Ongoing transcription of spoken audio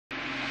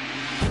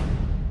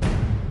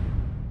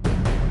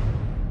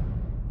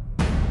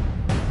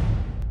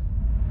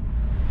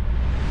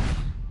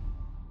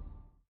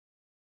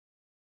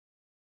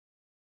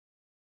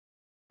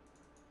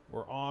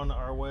We're on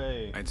our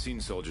way. I'd seen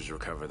soldiers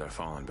recover their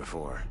fallen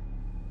before.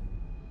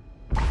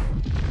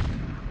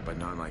 But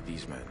not like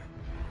these men.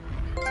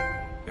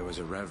 There was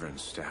a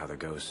reverence to how the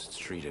ghosts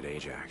treated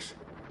Ajax.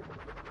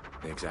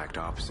 The exact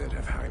opposite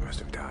of how he must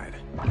have died.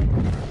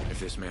 If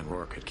this man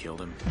Rourke had killed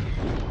him,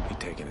 he'd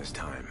taken his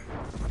time.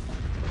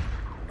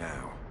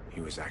 Now, he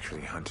was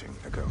actually hunting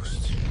the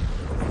ghosts.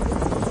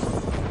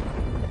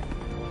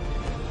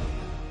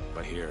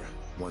 But here,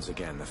 once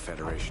again, the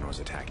Federation was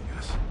attacking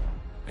us.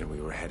 And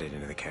we were headed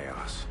into the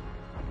chaos.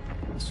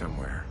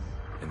 Somewhere,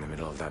 in the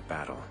middle of that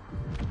battle,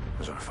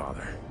 was our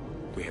father.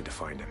 We had to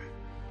find him.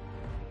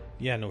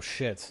 Yeah, no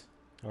shit.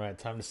 Alright,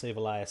 time to save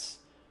Elias.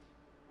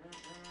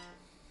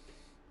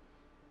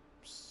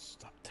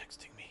 Stop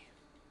texting me.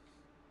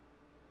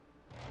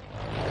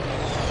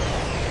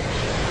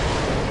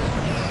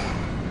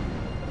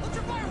 Hold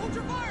your fire! Hold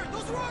your fire!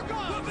 Those are our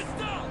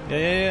guys!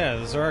 Yeah,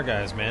 those are our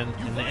guys, man.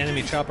 And the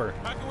enemy chopper.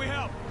 How can we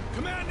help?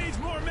 Command needs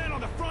more men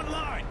on the front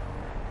line.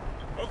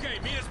 Okay,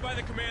 meet us by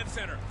the command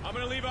center. I'm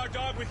gonna leave our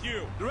dog with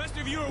you. The rest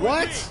of you are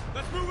What? with me.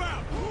 Let's move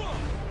out.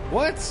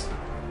 What?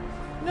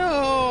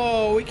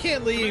 No, we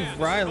can't leave Command,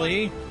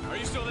 Riley. Are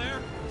you still there?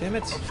 Damn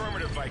it.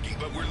 Affirmative, Viking,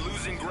 but we're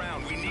losing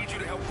ground. We need you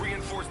to help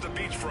reinforce the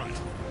beachfront.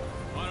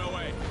 On our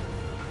way.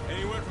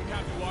 Any word from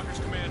Captain Walker's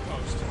command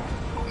post?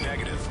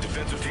 Negative.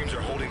 Defensive teams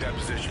are holding that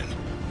position.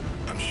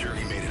 I'm sure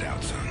he made it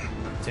out, son.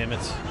 Damn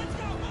it.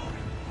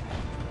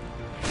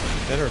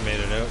 Better have made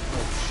it out.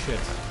 Oh, shit.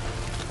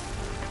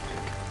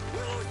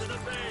 We're losing the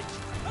beach!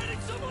 I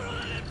need someone on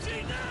that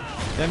MG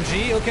now!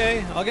 MG?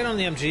 Okay, I'll get on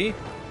the MG.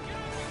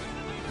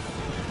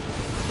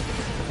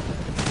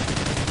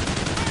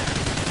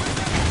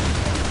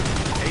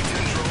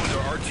 A-10 drones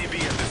are RTB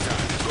at this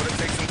time. It's going to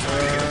take some time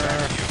to get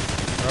back to you.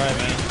 Alright,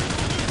 man.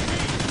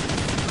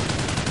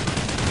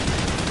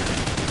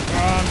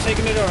 Oh, I'm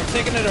taking it out. I'm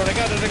taking it out. I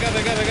got it.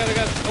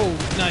 Oh,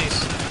 nice.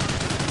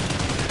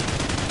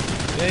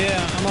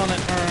 Yeah, I'm on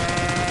it.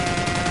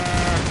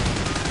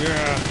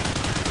 Yeah.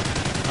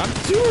 I'm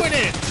doing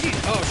it! Gee.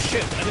 Oh,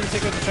 shit. I didn't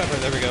take out the chopper.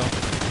 There we go.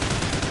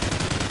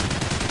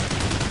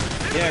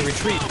 Yeah,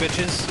 retreat,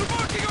 bitches. They're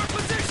marking our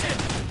position!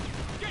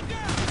 Get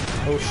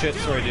down! Oh, shit.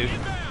 Sorry, dude.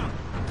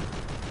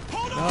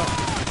 Oh,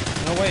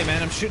 no way,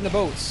 man. I'm shooting the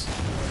boats.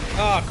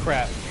 Oh,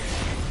 crap.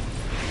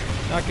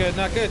 Not good,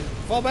 not good.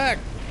 Fall back!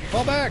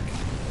 Fall back!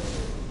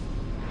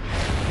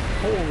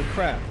 Holy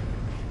crap.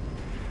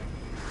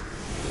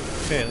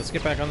 Okay, let's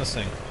get back on this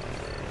thing.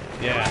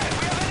 Yeah.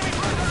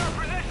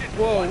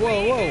 Whoa,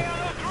 whoa, whoa.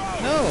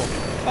 No!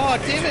 Oh,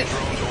 damn it!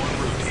 Drones en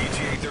route.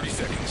 ETA 30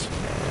 seconds.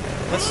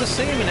 That's the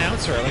same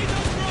announcer. Like...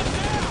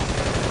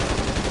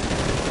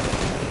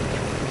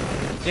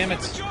 Damn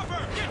it.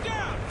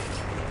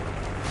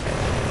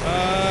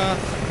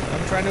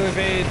 I'm trying to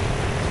evade.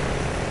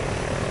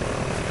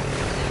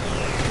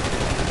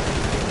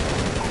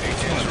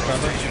 A-10 drone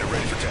station are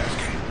ready for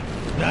tasking.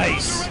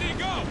 Nice! Ready to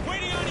go.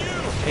 Waiting on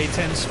you.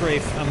 A10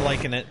 strafe. I'm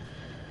liking it.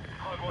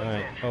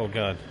 Alright. Oh,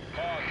 God.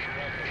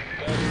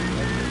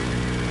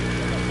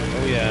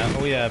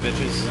 Oh, yeah,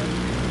 bitches.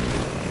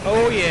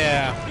 Oh,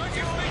 yeah!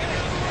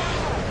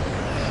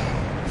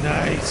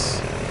 Nice!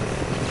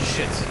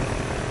 Shit.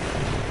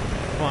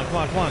 Come on, come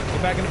on, come on.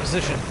 Get back into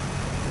position.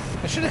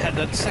 I should have had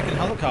that second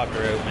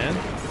helicopter out, man.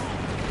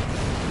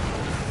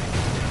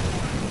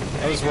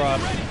 That was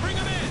rough. Bring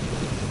them in.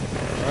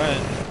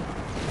 Alright.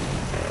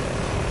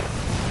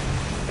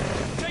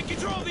 Take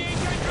control of the A-10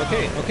 drone.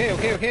 Okay, okay,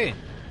 okay, okay.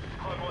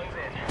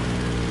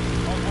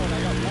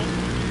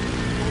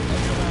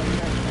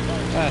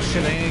 Ah,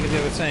 shit, I ain't gonna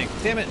do a tank.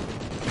 Damn it!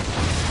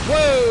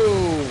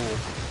 Whoa!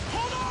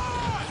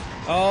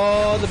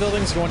 Oh, the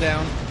building's going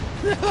down.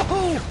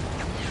 No!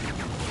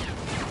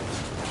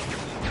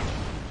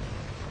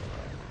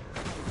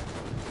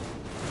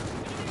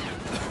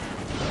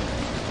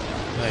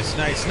 Nice,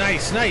 nice,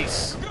 nice,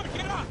 nice! Good,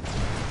 get up.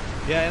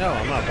 Yeah, I know,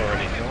 I'm up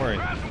already, don't worry.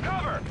 Grab some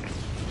cover.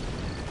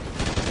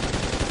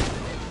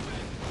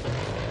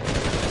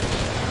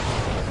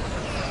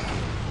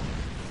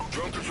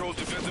 Drone Control's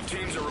defensive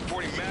teams are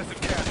reporting massive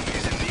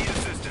casualties and need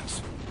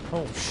assistance.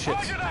 Oh, shit.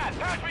 Roger that.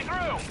 Pass me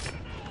through.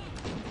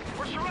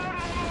 We're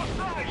surrounded on all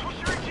sides. What's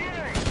your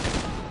ETA?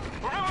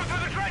 We're moving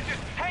through the trenches.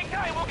 Hang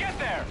tight. We'll get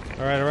there.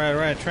 Alright, alright,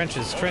 alright.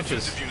 Trenches, All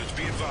trenches. defensive units,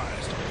 be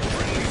advised.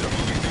 Friendlies are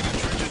moving through the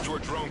trenches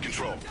toward drone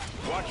control.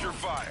 Watch your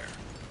fire.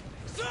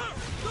 Sir!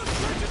 Those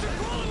trenches are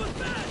crawling with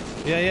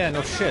bats! Yeah, yeah,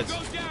 no shit.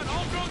 Goes down.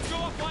 All drones go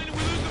offline and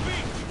we lose the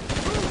beach.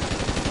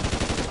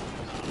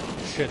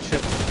 Shit,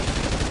 shit.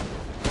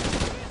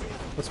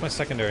 What's my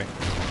secondary?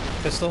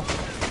 Pistol?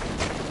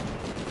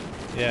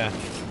 Yeah,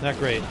 not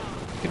great.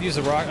 Could use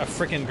a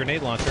frickin'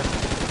 grenade launcher.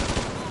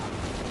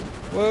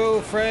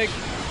 Whoa, frag!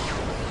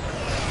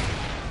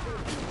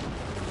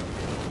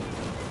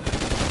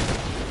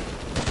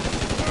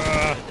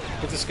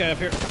 Get this guy up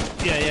here.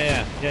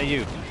 Yeah,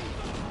 you.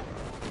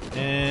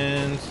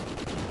 And...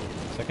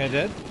 is that guy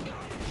dead?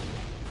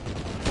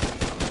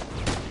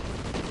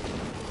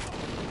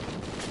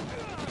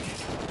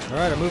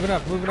 Alright, I'm moving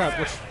up, moving up.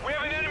 Which... We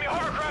have an enemy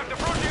hovercraft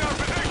approaching our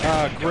position.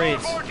 Ah,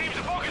 great. More teams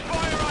to focus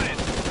fire on it.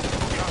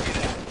 Copy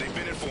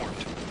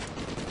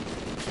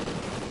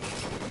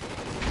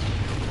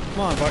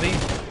Come on, buddy.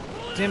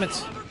 Damn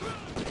it.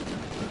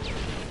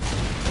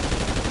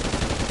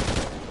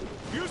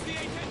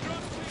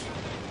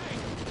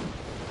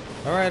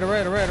 Alright,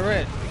 alright, alright,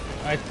 alright.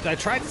 I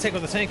tried to take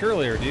out the tank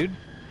earlier, dude.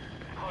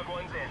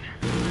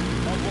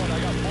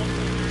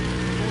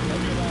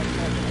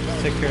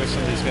 Take care of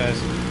some of these guys.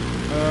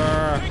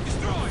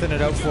 Thin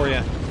it out for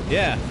you.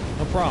 Yeah,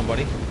 no problem,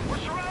 buddy. We're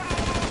surrounded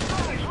on all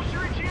sides. What's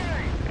your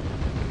ETA?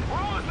 We're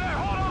almost there.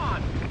 Hold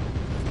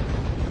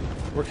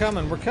on. We're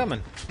coming, we're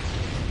coming.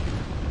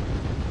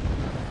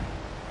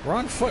 We're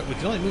on foot. We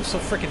can only move so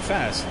freaking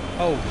fast.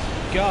 Oh,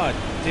 god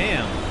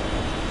damn.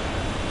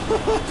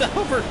 The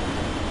hover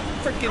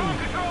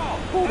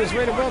freaking boat is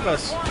right above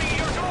us.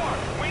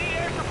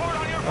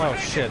 Oh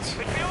shit. It's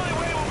the only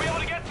way we'll be able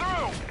to get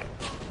through.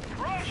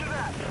 Roger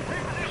that.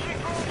 Repositioning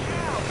drones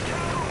now.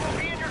 Tower will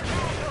be in your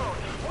kill zone.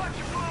 Watch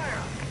your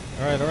fire.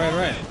 Alright, alright,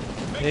 alright.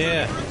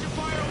 Yeah.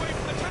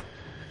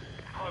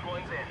 Hog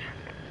one's in.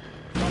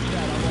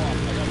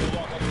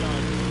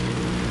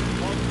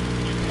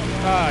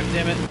 Ah,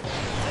 damn it.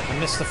 I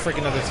missed the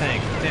freaking other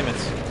tank. Damn it.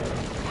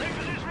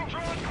 Repositioning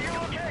drones to your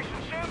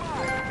location. Stand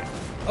by.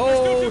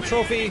 Oh,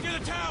 trophy. Get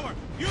the tower.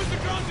 Use the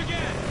drones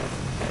again.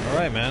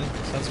 Alright, man.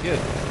 Sounds good.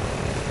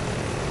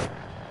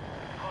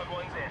 Hog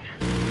one's in.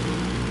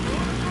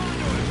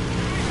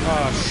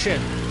 Oh,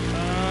 shit.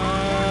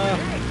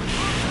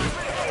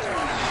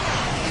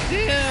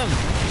 Damn!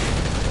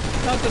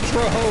 Not the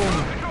drone!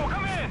 Go,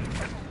 come in.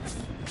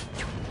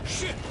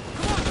 Shit.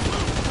 Come on,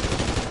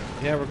 move.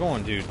 Yeah, we're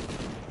going, dude.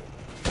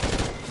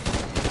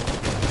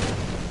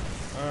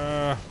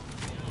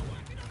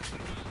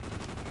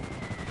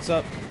 What's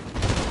up?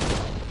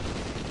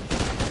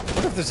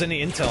 What if there's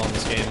any intel in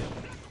this game?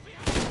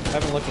 I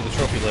haven't looked at the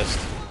trophy list.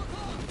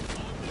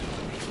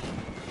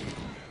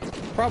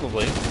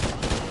 Probably.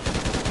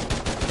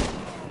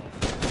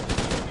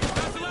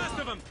 That's the last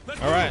of them.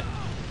 Let's Alright.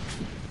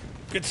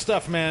 Good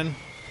stuff, man.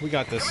 We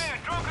got this.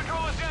 Command, drone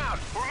control is down.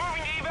 We're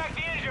moving to evac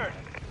the injured.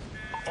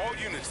 All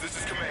units, this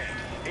is command.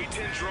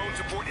 A-10 drone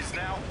support is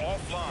now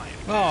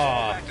offline.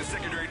 Aw. Back to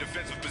secondary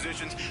defensive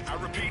positions. I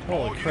repeat,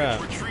 Holy all crap.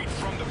 units retreat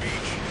from the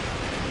beach.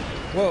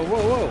 Whoa,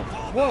 whoa, whoa!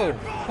 Whoa!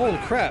 Holy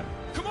crap!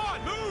 Come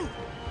on, move.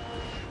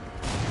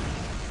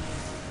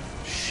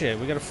 Shit,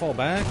 we gotta fall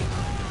back?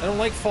 I don't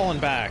like falling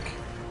back.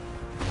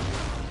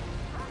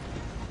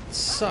 It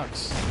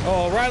sucks.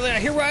 Oh, Riley! I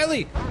hear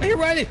Riley! I hear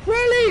Riley!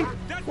 Riley!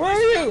 That Where are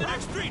place is you? down the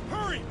next street.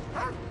 Hurry.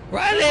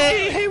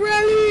 Riley! Hey,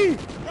 Riley!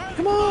 Riley,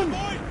 Come on!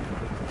 boy.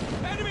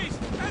 Enemies!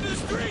 End of the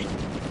street!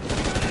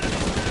 We got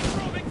enemies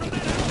roaming from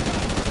that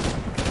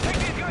helicopter! Take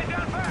these guys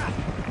down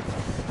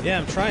fast. Yeah,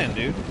 I'm trying,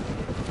 dude.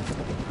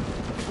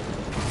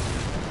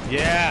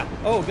 Yeah!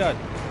 Oh, God.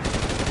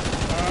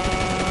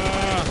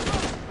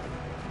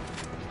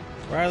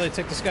 Riley,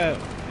 take this guy out.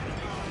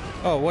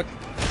 Oh, what?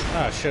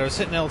 Ah, shit, I was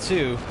hitting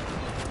L2.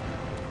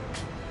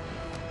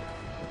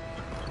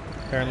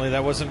 Apparently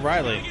that wasn't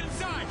Riley. Get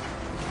inside!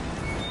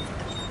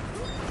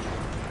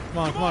 Come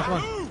on, come on, come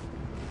on. Move!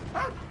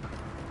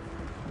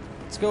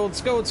 Let's go,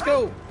 let's go, let's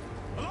go!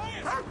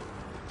 Elias!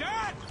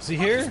 Dad! Is he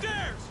Up here? the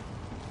stairs!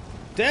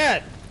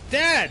 Dad!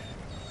 Dad!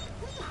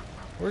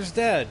 Where's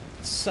Dad?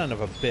 Son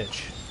of a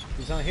bitch.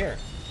 He's not here.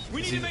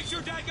 We need he- to make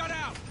sure Dad got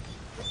out!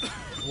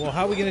 Well,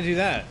 how are we gonna do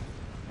that?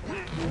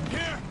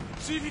 Here!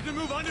 See if you can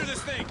move under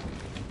this thing!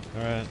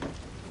 Alright.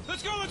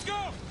 Let's go, let's go!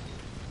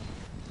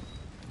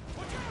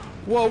 Watch out!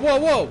 Whoa, whoa,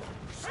 whoa!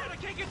 Shit, I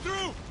can't get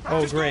through!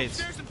 Oh, Just great. Go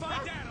upstairs and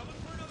find Dad. I'll look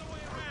for another way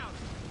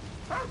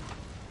around.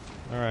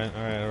 Alright,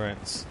 alright,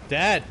 alright.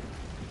 Dad!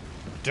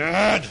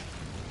 Dad!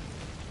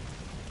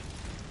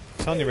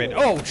 I'm telling you right now.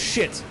 Oh,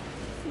 shit!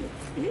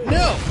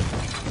 No!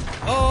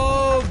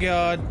 Oh,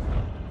 God.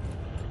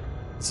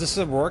 Is this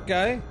a Rourke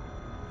guy?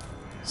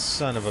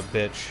 Son of a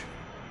bitch.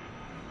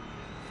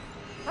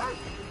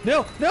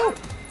 No, no!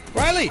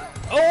 Riley!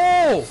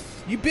 Oh!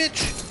 You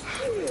bitch!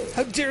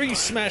 How dare you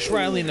smash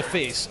Riley in the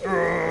face?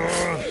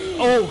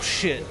 Oh,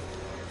 shit.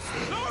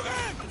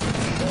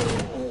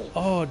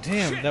 Oh,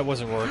 damn. That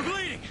wasn't Rourke. You're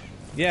bleeding!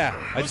 Yeah,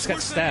 I just got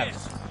Looks worse stabbed.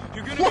 than it is.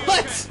 You're gonna be What?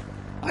 okay.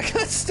 I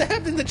got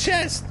stabbed in the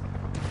chest!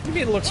 You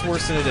mean it looks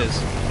worse than it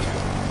is?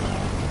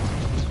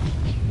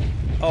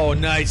 Oh,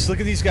 nice. Look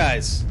at these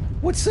guys.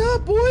 What's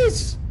up,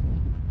 boys?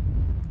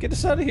 Get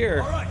us out of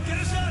here. Alright, get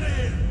us out of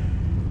here!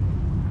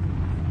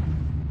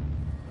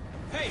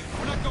 Hey,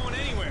 we're not going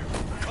anywhere.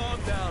 Calm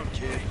down,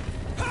 kid.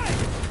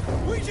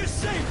 Hey! We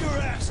just saved your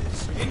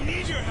asses! We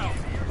need your help!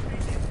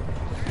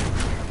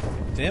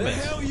 Damn The it.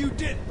 hell you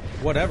did!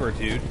 Whatever,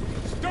 dude.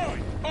 Stop!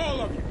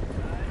 All of you!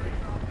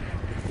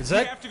 Is We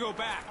that have to go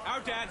back. Our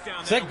dad's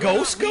down is there. that We're not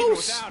Ghost leaving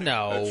Ghost? without him.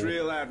 That's No.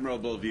 real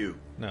admirable of you,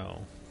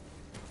 No.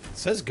 It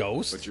says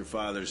Ghost. but your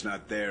father's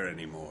not there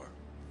anymore.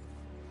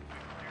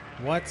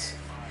 What?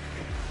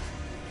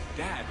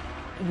 Dad,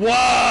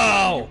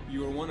 Wow! you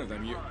were one of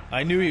them.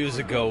 I knew he was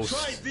a Try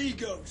ghost. the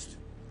Ghost.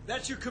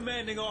 That's your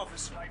commanding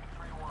officer.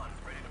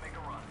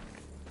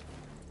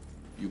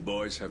 You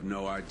boys have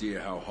no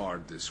idea how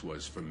hard this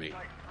was for me.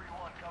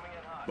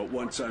 But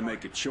once I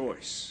make a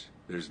choice,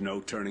 There's no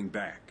turning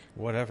back.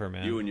 Whatever,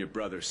 man. You and your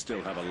brother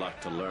still have a lot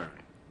to learn.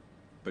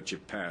 But you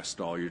passed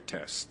all your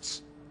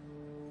tests.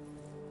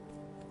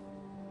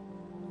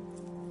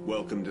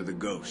 Welcome to the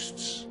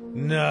Ghosts.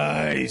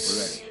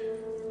 Nice. We're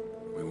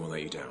ready. We won't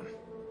let you down.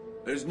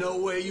 There's no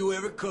way you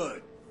ever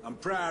could. I'm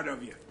proud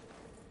of you.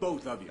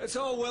 Both of you. That's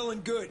all well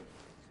and good.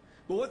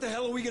 But what the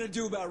hell are we gonna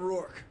do about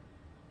Rourke?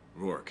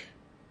 Rourke.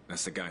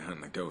 That's the guy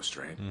hunting the ghost,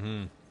 right?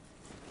 Mm-hmm.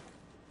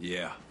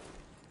 Yeah.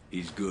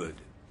 He's good.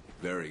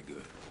 Very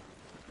good.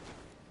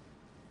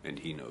 And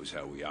he knows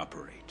how we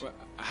operate.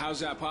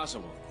 How's that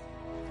possible?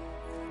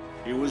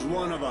 He was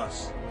one of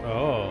us.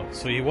 Oh,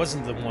 so he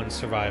wasn't the one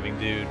surviving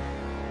dude.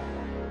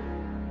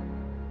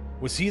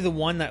 Was he the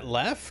one that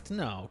left?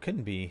 No,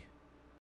 couldn't be.